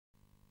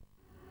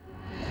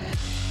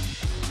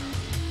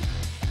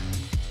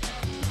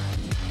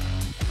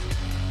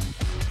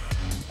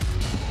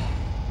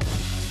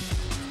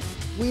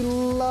We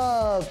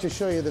love to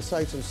show you the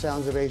sights and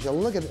sounds of Asia.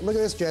 Look at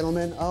this,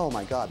 gentlemen. Oh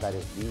my God, that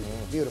is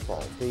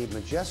beautiful. The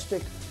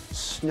majestic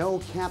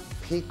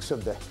snow-capped peaks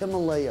of the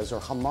Himalayas, or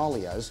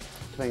Himalayas,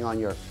 depending on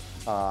your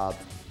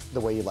the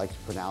way you like to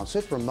pronounce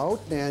it.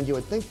 Remote, and you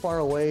would think far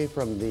away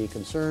from the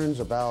concerns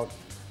about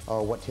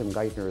what Tim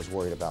Geithner is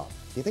worried about. Do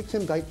you think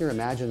Tim Geithner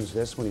imagines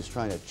this when he's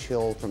trying to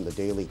chill from the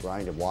daily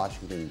grind of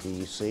Washington,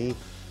 D.C.?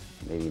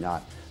 Maybe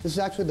not. This is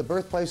actually the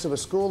birthplace of a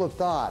school of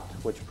thought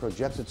which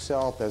projects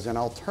itself as an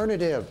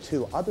alternative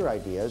to other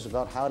ideas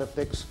about how to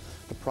fix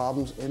the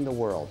problems in the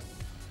world.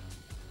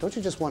 Don't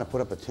you just want to put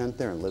up a tent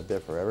there and live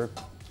there forever?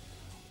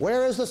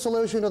 Where is the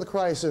solution to the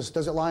crisis?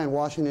 Does it lie in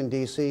Washington,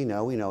 D.C.?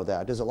 No, we know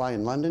that. Does it lie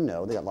in London?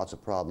 No, they got lots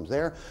of problems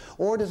there.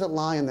 Or does it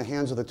lie in the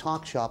hands of the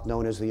talk shop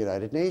known as the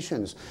United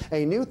Nations?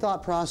 A new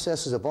thought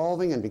process is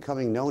evolving and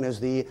becoming known as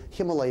the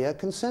Himalayan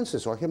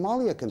Consensus, or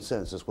Himalaya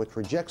Consensus, which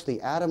rejects the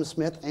Adam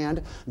Smith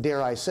and,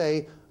 dare I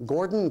say,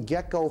 Gordon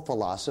Gekko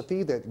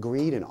philosophy that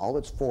greed in all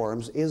its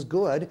forms is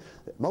good,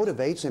 that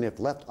motivates and, if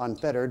left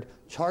unfettered,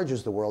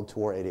 charges the world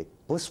toward a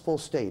blissful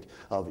state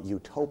of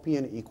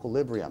utopian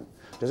equilibrium.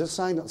 Does it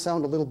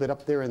sound a little bit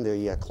up there in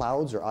the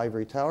clouds or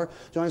ivory tower?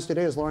 Joining us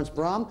today is Laurence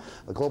Brahm,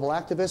 a global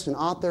activist and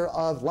author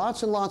of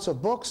lots and lots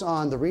of books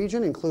on the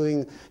region,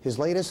 including his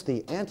latest,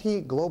 The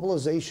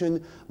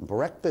Anti-Globalization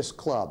Breakfast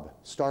Club,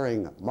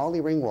 starring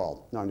Molly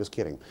Ringwald. No, I'm just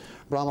kidding.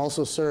 Brahm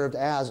also served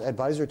as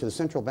advisor to the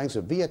central banks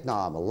of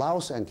Vietnam,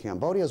 Laos, and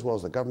Cambodia, as well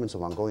as the governments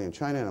of Mongolia and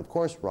China. And of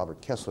course,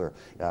 Robert Kessler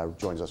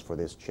joins us for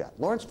this chat.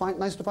 Laurence,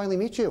 nice to finally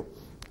meet you.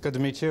 Good to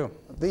meet you.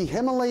 The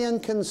Himalayan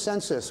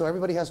Consensus. So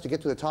everybody has to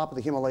get to the top of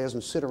the Himalayas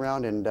and sit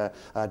around and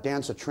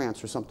dance a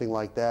trance or something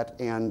like that,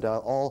 and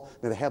all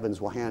the heavens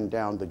will hand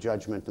down the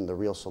judgment and the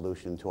real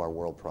solution to our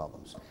world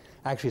problems.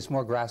 Actually, it's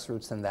more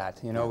grassroots than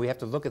that. You know, we have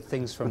to look at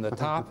things from the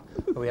top,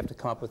 but we have to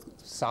come up with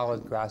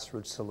solid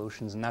grassroots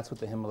solutions, and that's what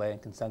the Himalayan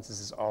Consensus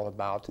is all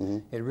about.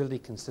 It really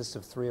consists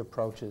of three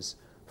approaches.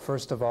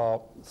 First of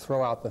all,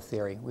 throw out the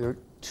theory. We're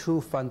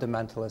too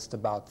fundamentalist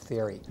about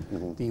theory.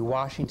 The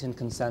Washington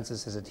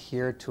Consensus has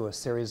adhered to a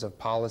series of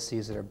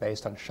policies that are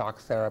based on shock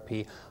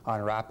therapy,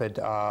 on rapid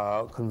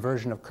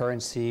conversion of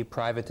currency,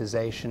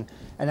 privatization,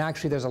 and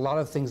actually there's a lot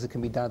of things that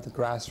can be done at the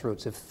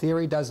grassroots. If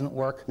theory doesn't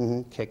work,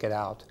 kick it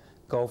out.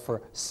 Go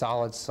for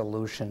solid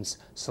solutions,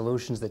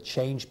 solutions that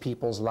change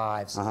people's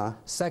lives.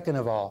 Second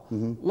of all,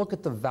 look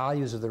at the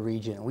values of the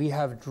region. We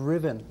have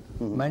driven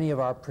many of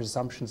our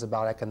presumptions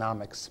about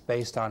economics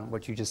based on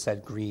what you just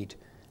said, greed.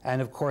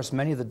 And of course,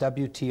 many of the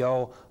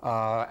WTO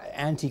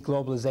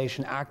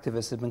anti-globalization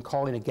activists have been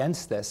calling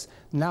against this.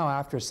 Now,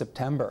 after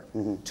September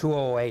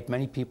 2008,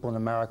 many people in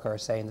America are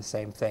saying the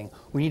same thing.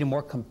 We need a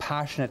more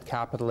compassionate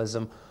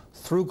capitalism.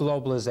 Through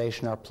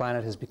globalization, our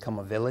planet has become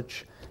a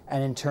village.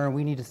 And in turn,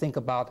 we need to think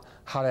about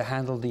how to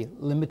handle the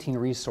limiting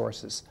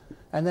resources.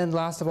 And then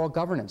last of all,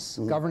 governance.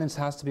 Governance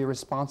has to be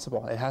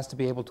responsible. It has to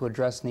be able to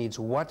address needs.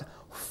 What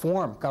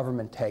form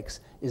government takes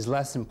is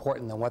less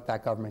important than what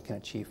that government can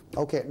achieve.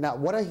 Okay, now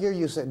what I hear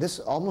you say, this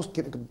almost,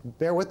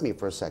 bear with me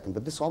for a second,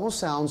 but this almost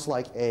sounds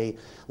like a,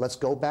 let's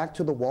go back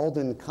to the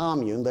Walden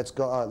Commune, let's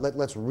go,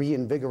 let's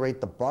reinvigorate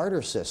the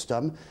barter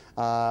system,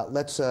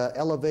 let's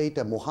elevate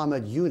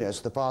Muhammad Yunus,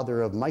 the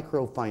father of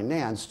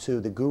microfinance, to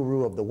the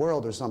guru of the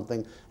world or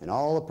something, and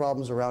all the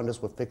problems around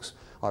us will fix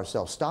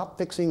ourselves. Stop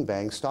fixing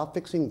banks, stop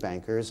fixing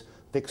bankers,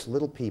 fix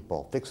little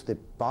people, fix the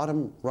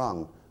bottom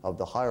rung of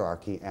the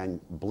hierarchy, and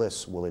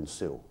bliss will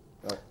ensue.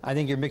 I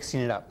think you're mixing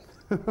it up.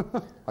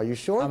 Are you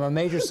sure? I'm a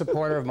major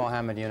supporter of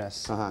Muhammad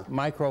Yunus.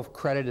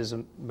 Microcredit has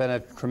been a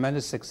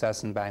tremendous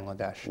success in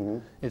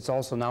Bangladesh. It's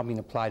also now being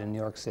applied in New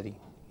York City.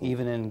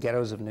 Even in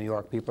ghettos of New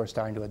York, people are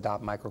starting to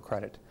adopt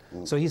microcredit.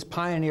 So he's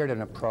pioneered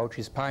an approach.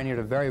 He's pioneered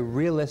a very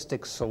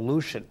realistic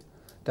solution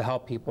to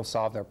help people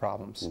solve their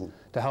problems,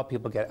 to help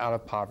people get out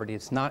of poverty.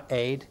 It's not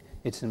aid,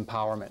 it's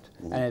empowerment,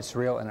 and it's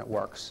real and it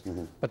works.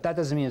 But that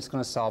doesn't mean it's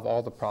going to solve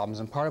all the problems.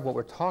 And part of what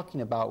we're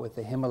talking about with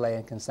the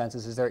Himalayan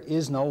Consensus is there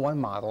is no one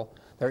model,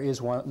 there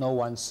is no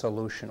one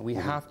solution. We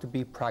have to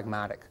be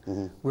pragmatic.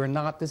 We're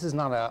not, this is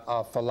not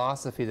a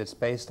philosophy that's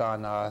based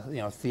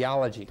on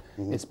theology.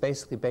 It's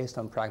basically based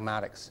on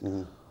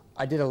pragmatics.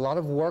 I did a lot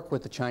of work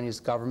with the Chinese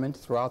government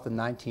throughout the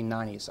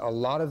 1990s. A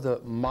lot of the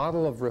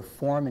model of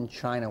reform in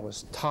China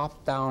was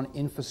top-down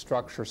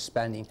infrastructure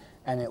spending,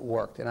 and it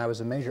worked. And I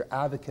was a major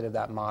advocate of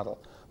that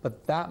model.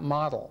 But that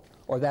model,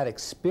 or that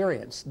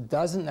experience,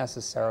 doesn't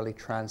necessarily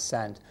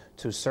transcend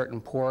to certain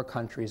poorer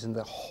countries, and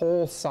the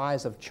whole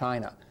size of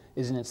China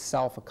is in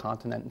itself a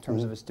continent in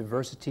terms of its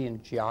diversity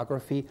and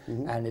geography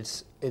and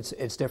its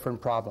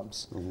different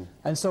problems.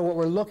 And so what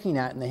we're looking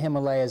at in the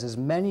Himalayas is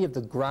many of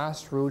the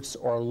grassroots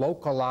or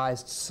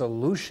localized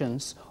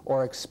solutions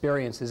or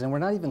experiences, and we're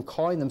not even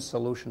calling them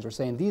solutions. We're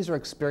saying these are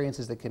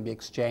experiences that can be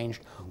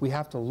exchanged. We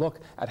have to look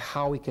at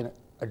how we can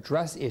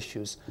address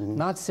issues,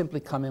 not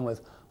simply come in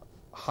with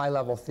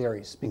high-level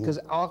theories, because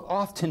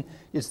often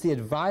it's the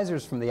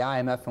advisors from the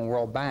IMF and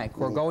World Bank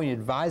who are going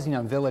advising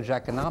on village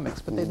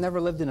economics, but they've never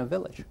lived in a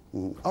village.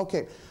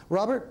 Okay,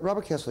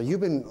 Robert Kessler, you've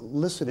been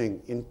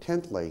listening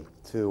intently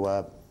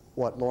to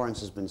what Laurence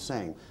has been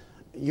saying.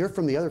 you're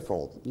from the other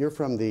fold. You're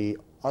from the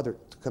other,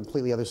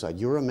 completely other side.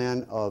 You're a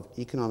man of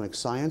economic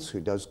science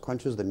who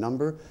crunches the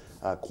number.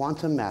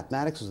 Quantum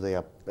mathematics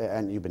is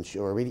and you've been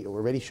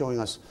already showing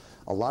us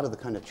a lot of the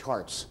kind of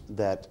charts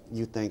that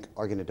you think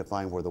are going to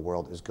define where the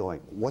world is going.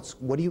 What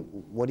are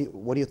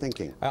you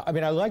thinking? I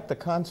mean, I like the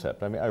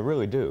concept. I mean, I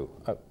really do.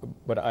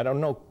 But I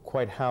don't know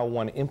quite how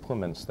one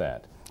implements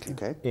that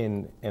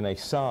in a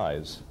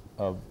size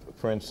of,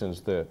 for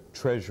instance, the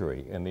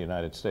Treasury in the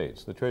United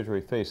States. The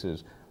Treasury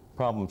faces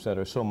problems that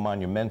are so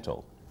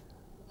monumental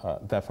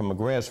that from a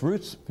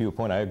grassroots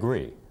viewpoint, I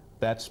agree.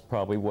 That's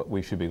probably what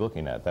we should be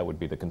looking at. That would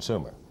be the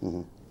consumer.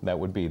 That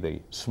would be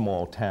the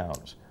small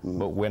towns.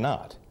 But we're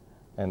not.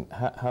 And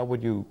how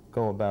would you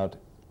go about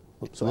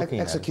looking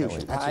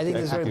execution? at it? I think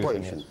it's very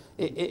important.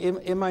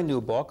 In my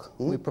new book,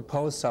 we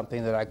propose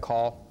something that I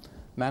call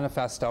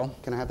Manifesto.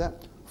 Can I have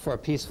that? For a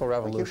Peaceful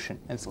Revolution.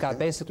 And it's got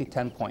basically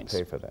 10 points.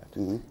 Pay for that.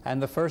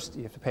 And the first,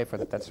 you have to pay for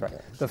that, that's right.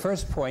 The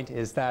first point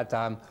is that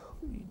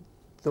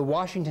the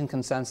Washington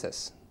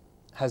Consensus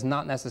has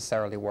not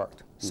necessarily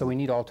worked. So we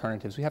need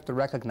alternatives. We have to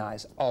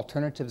recognize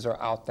alternatives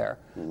are out there.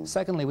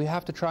 Secondly, we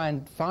have to try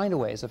and find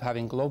ways of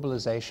having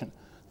globalization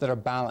that are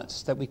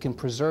balanced, that we can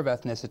preserve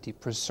ethnicity,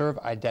 preserve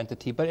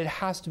identity, but it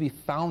has to be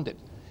founded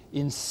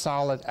in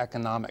solid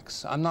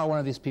economics. I'm not one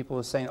of these people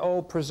who's saying,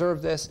 oh,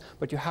 preserve this,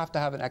 but you have to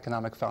have an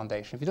economic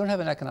foundation. If you don't have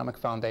an economic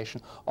foundation,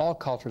 all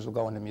cultures will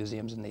go into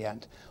museums in the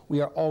end.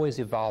 We are always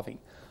evolving.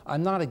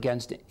 I'm not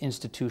against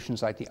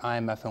institutions like the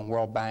IMF and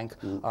World Bank,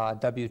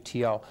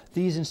 WTO.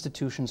 These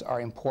institutions are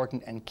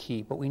important and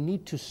key, but we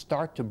need to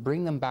start to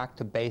bring them back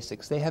to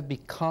basics. They have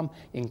become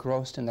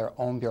engrossed in their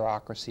own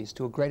bureaucracies.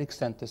 To a great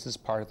extent, this is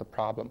part of the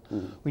problem.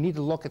 We need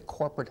to look at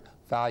corporate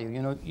value.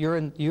 You know, you're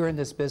in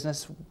this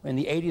business. In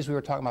the 80s, we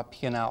were talking about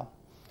P&L.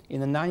 In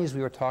the 90s,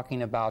 we were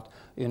talking about,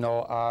 you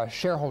know,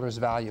 shareholders'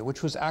 value,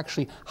 which was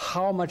actually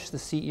how much the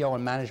CEO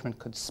and management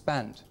could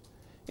spend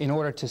in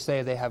order to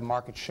say they have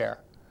market share.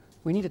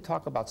 We need to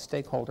talk about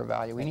stakeholder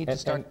value. We need to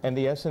start. And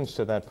the essence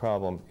to that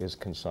problem is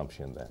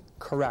consumption, then.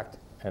 Correct.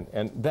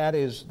 And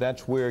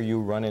that's where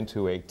you run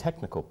into a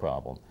technical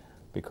problem,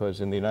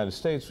 because in the United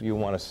States you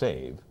want to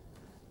save,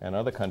 and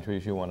other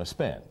countries you want to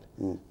spend.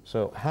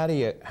 So how do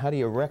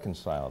you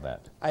reconcile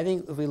that? I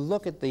think if we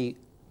look at the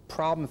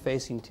problem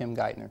facing Tim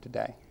Geithner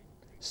today,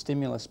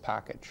 stimulus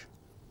package.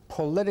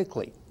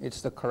 Politically,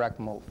 it's the correct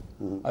move.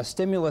 A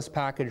stimulus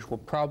package will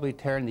probably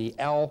turn the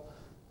L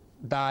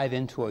dive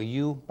into a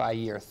U by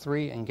year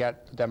 3 and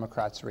get the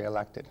Democrats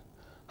reelected.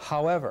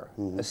 However,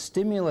 a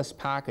stimulus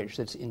package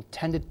that's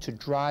intended to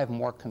drive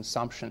more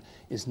consumption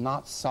is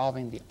not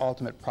solving the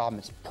ultimate problem.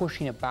 It's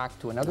pushing it back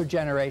to another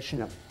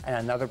generation and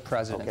another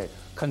president.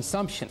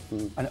 Consumption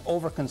and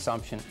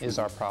overconsumption is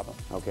our problem.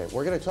 Okay,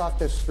 we're going to talk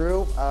this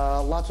through.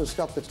 Lots of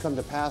stuff that's come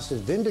to pass is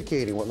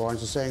vindicating what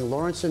Laurence is saying.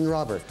 Laurence and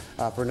Robert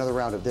for another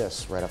round of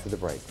this right after the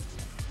break.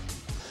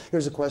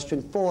 Here's a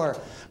question for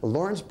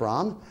Laurence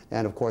Brahm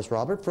and, of course,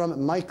 Robert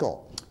from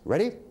Michael.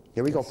 Ready?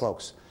 Here we go,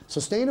 folks.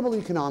 Sustainable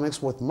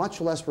economics with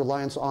much less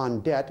reliance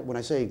on debt. When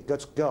I say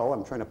let's go,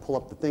 I'm trying to pull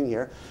up the thing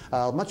here.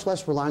 Much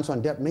less reliance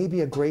on debt may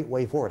be a great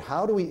way forward.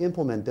 How do we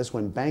implement this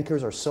when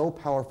bankers are so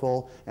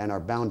powerful and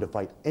are bound to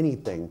fight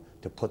anything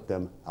to put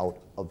them out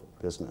of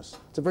business?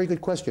 It's a very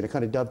good question. It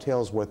kind of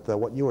dovetails with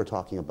what you were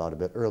talking about a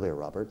bit earlier,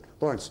 Robert.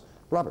 Laurence,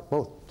 Robert,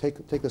 both,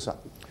 take this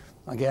up.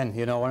 Again,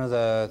 you know, one of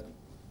the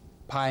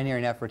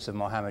pioneering efforts of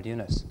Mohammed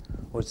Yunus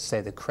was to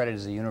say that credit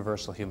is a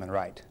universal human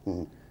right.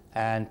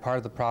 And part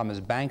of the problem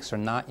is banks are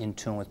not in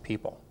tune with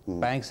people.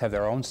 Banks have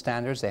their own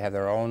standards, they have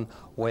their own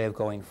way of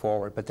going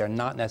forward, but they're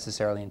not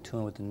necessarily in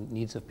tune with the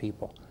needs of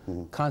people.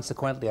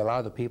 Consequently, a lot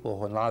of the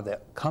people, a lot of the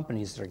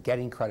companies that are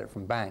getting credit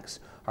from banks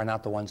are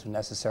not the ones who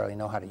necessarily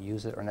know how to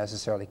use it or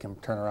necessarily can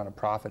turn around a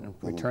profit and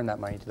return that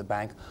money to the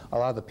bank. A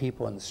lot of the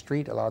people in the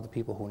street, a lot of the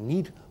people who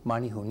need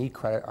money, who need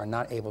credit, are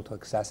not able to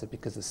access it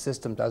because the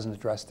system doesn't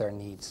address their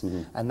needs.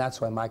 And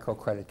that's why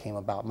microcredit came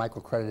about.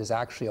 Microcredit is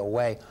actually a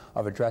way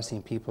of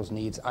addressing people's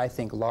needs. I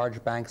think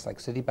large banks like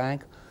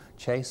Citibank,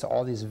 Chase,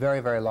 all these very,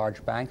 very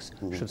large banks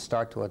should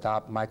start to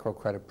adopt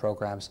microcredit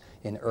programs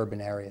in urban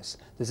areas.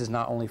 This is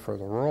not only for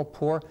the rural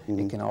poor,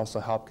 it can also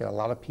help get a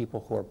lot of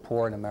people who are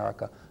poor in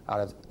America out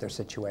of their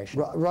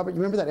situation. Robert,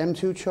 you remember that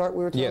M2 chart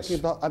we were talking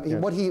about? I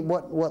mean,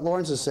 what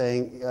Laurence is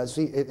saying,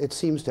 it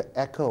seems to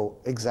echo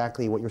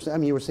exactly what you're saying. I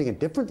mean, you were saying it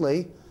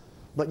differently,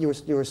 but you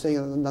were saying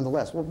it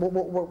nonetheless.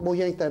 We'll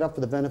yank that up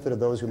for the benefit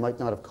of those who might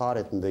not have caught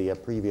it in the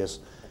previous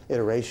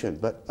iteration.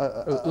 But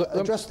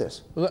address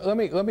this. Let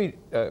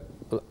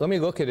me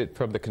look at it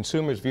from the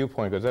consumer's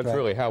viewpoint, because that's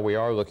really how we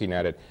are looking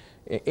at it.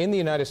 In the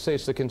United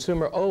States, the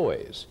consumer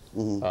always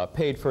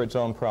paid for its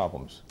own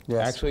problems.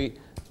 Actually,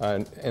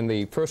 in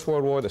the First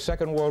World War, the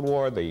Second World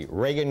War, the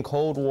Reagan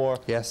Cold War,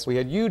 we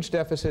had huge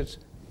deficits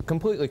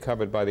completely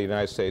covered by the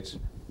United States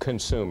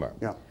consumer.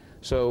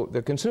 So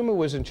the consumer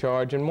was in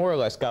charge and more or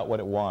less got what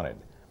it wanted.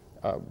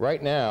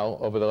 Right now,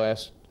 over the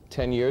last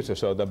 10 years or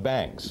so, the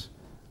banks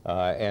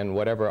and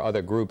whatever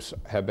other groups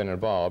have been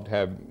involved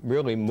have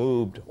really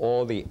moved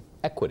all the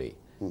equity,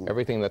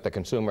 everything that the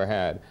consumer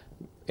had,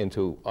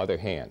 into other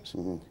hands.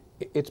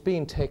 it's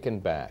being taken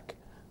back.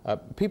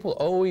 People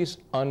always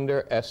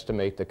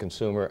underestimate the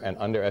consumer and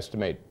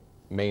underestimate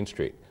Main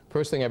Street.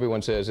 First thing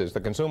everyone says is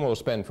the consumer will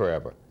spend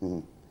forever.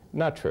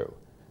 Not true.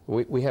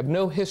 We have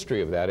no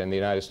history of that in the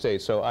United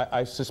States, so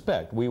I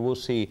suspect we will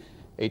see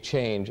a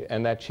change,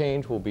 and that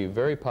change will be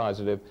very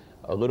positive,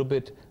 a little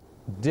bit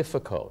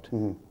difficult,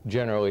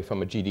 generally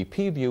from a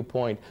GDP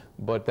viewpoint,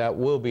 but that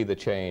will be the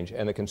change,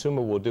 and the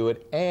consumer will do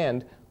it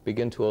and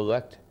begin to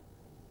elect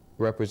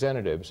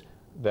representatives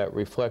that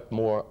reflect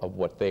more of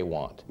what they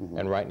want.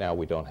 And right now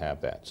we don't have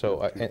that.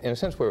 So in a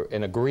sense we're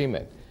in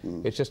agreement.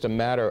 It's just a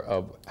matter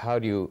of how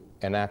do you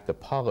enact the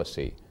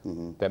policy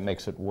that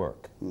makes it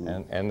work.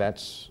 And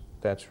that's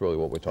really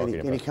what we're talking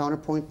about. Any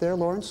counterpoint there,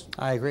 Laurence?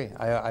 I agree.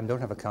 I don't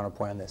have a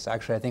counterpoint on this.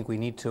 Actually, I think we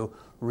need to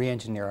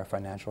re-engineer our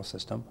financial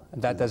system.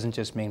 And that doesn't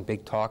just mean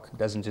big talk. It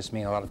doesn't just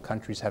mean a lot of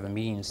countries have a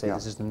meeting and say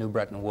this is the new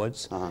Bretton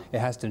Woods. It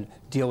has to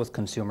deal with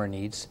consumer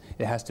needs.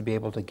 It has to be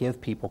able to give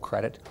people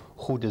credit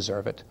who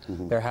deserve it.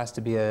 There has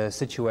to be a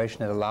situation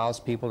that allows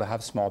people to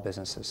have small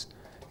businesses.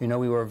 You know,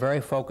 we were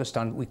very focused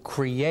on, we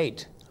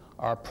create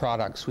our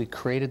products. We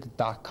created the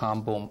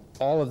dot-com boom.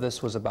 All of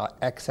this was about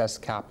excess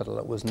capital.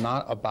 It was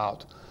not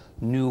about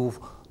new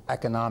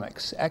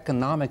economics.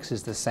 Economics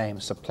is the same,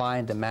 supply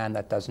and demand,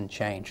 that doesn't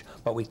change.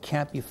 But we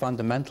can't be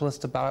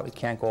fundamentalist about it, we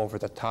can't go over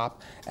the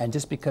top, and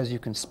just because you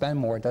can spend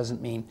more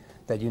doesn't mean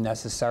that you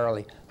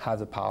necessarily have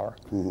the power.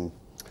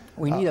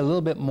 We need a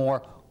little bit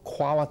more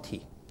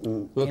quality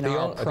in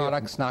our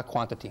products, not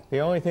quantity. The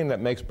only thing that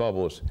makes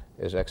bubbles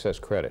is excess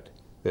credit.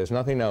 There's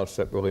nothing else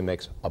that really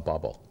makes a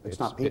bubble. It's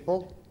not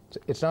people?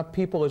 It's not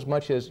people as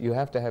much as you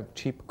have to have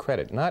cheap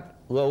credit, not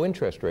low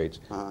interest rates.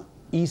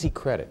 Easy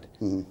credit.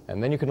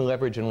 And then you can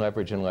leverage and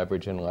leverage and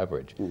leverage and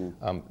leverage.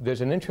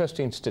 There's an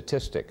interesting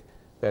statistic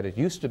that it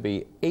used to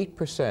be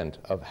 8%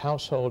 of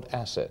household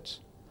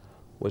assets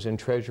was in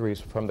treasuries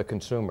from the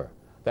consumer.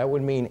 That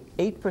would mean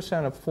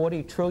 8% of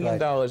 $40 trillion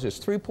is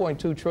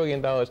 $3.2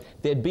 trillion.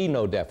 There'd be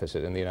no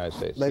deficit in the United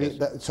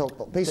States. So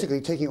basically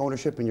taking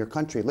ownership in your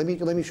country. Let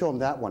me show them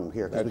that one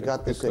here, because we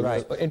got this.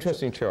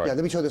 Interesting chart. Yeah,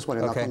 let me show this one,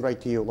 and I'll come right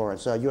to you,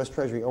 Laurence. U.S.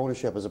 Treasury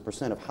ownership as a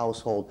percent of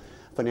household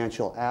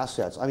financial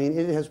assets. I mean,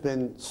 it has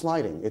been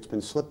sliding. It's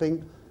been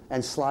slipping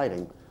and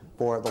sliding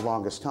for the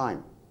longest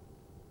time.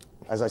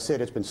 As I said,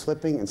 it's been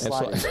slipping and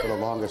sliding for the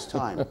longest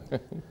time.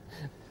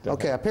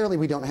 Okay, apparently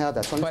we don't have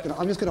that, so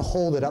I'm just going to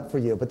hold it up for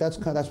you, but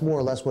that's more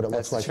or less what it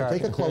looks like. So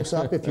take a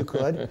close-up if you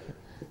could.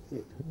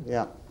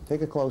 Yeah,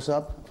 take a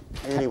close-up.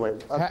 Anyway.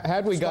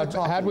 Had we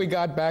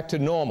got back to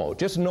normal,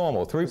 just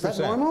normal, 3%. Is that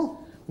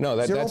normal? No,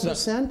 that's not.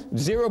 0%?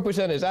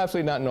 0% is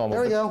absolutely not normal.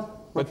 There we go.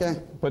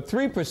 Okay. But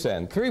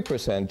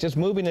 3%, just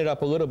moving it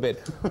up a little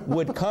bit,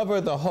 would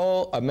cover the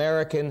whole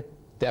American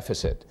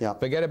deficit.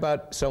 Forget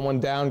about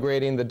someone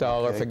downgrading the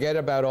dollar, forget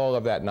about all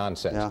of that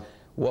nonsense.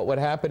 What would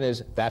happen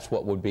is that's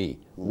what would be,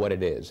 what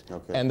it is.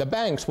 And the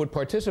banks would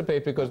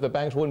participate because the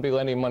banks wouldn't be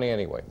lending money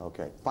anyway.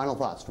 Okay. Final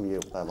thoughts from you,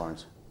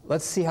 Laurence.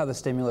 Let's see how the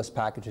stimulus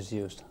package is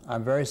used.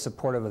 I'm very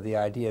supportive of the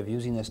idea of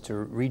using this to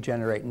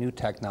regenerate new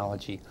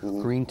technology,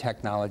 green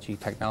technology,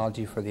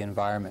 technology for the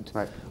environment.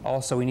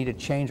 Also, we need to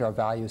change our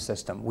value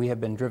system. We have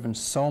been driven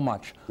so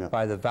much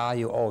by the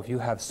value, if you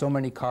have so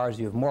many cars,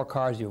 you have more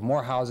cars, you have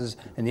more houses,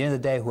 and at the end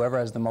of the day, whoever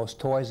has the most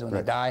toys when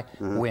they die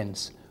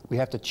wins. We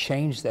have to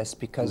change this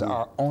because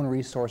our own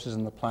resources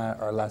on the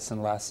planet are less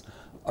and less.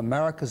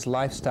 America's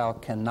lifestyle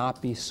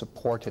cannot be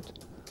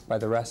supported by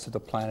the rest of the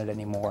planet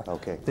anymore.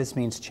 This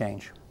means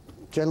change.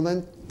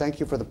 Gentlemen, thank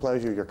you for the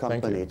pleasure of your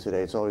company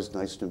today. It's always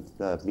nice to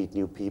meet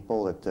new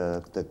people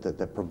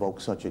that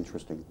provoke such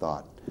interesting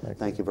thought.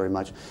 Thank you very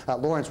much.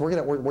 Laurence,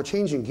 we're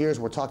changing gears.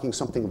 We're talking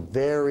something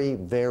very,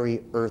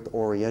 very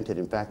Earth-oriented.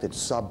 In fact, it's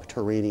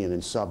subterranean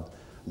and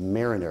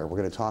submariner. We're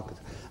going to talk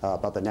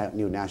about the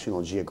new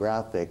National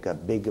Geographic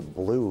Big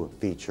Blue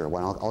feature.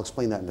 Well, I'll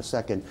explain that in a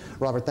second.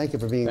 Robert, thank you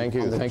for being on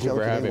the show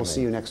today. We'll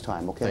see you next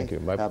time, okay? Thank you.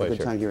 My pleasure. Have a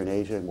good time here in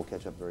Asia, and we'll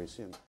catch up very soon.